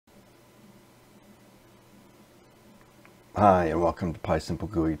Hi, and welcome to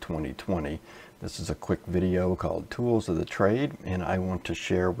PySimpleGUI 2020. This is a quick video called Tools of the Trade, and I want to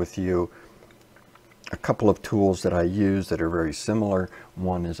share with you a couple of tools that I use that are very similar.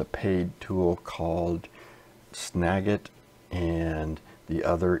 One is a paid tool called Snagit, and the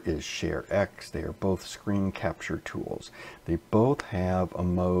other is ShareX. They are both screen capture tools. They both have a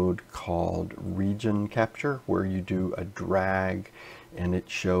mode called region capture, where you do a drag and it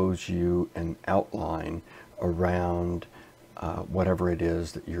shows you an outline around whatever it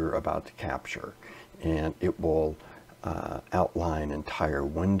is that you're about to capture. And it will outline entire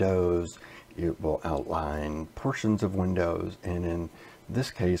windows, it will outline portions of windows, and in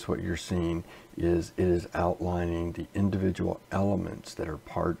this case what you're seeing is it is outlining the individual elements that are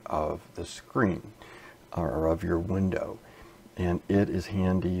part of the screen or of your window. And it is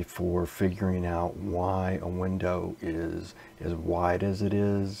handy for figuring out why a window is as wide as it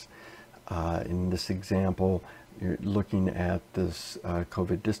is. In this example, you're looking at this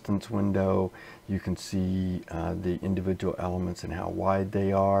COVID distance window. You can see the individual elements and how wide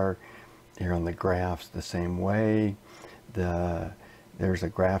they are. Here on the graphs the same way. There's a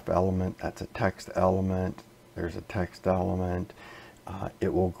graph element, that's a text element. There's a text element.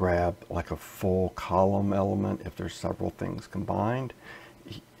 It will grab like a full column element if there's several things combined.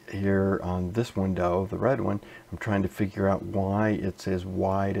 Here on this window, the red one, I'm trying to figure out why it's as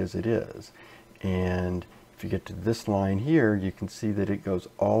wide as it is. And if you get to this line here, you can see that it goes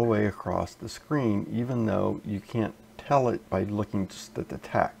all the way across the screen, even though you can't tell it by looking just at the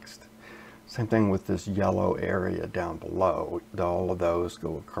text. Same thing with this yellow area down below. All of those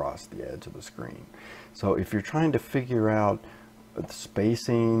go across the edge of the screen. So if you're trying to figure out the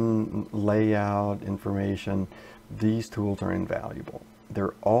spacing, layout, information, these tools are invaluable.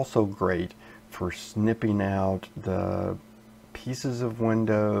 They're also great for snipping out the pieces of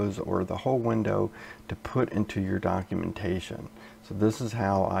windows or the whole window to put into your documentation. So this is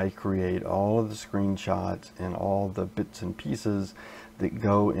how I create all of the screenshots and all the bits and pieces that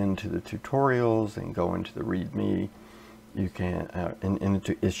go into the tutorials and go into the Readme. You can and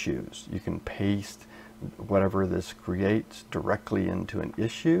into issues. You can paste whatever this creates directly into an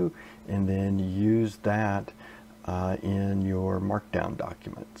issue and then use that in your markdown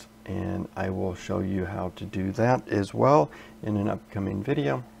documents. And I will show you how to do that as well in an upcoming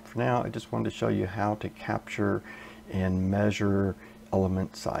video. For now, I just wanted to show you how to capture and measure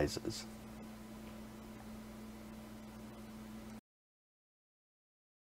element sizes.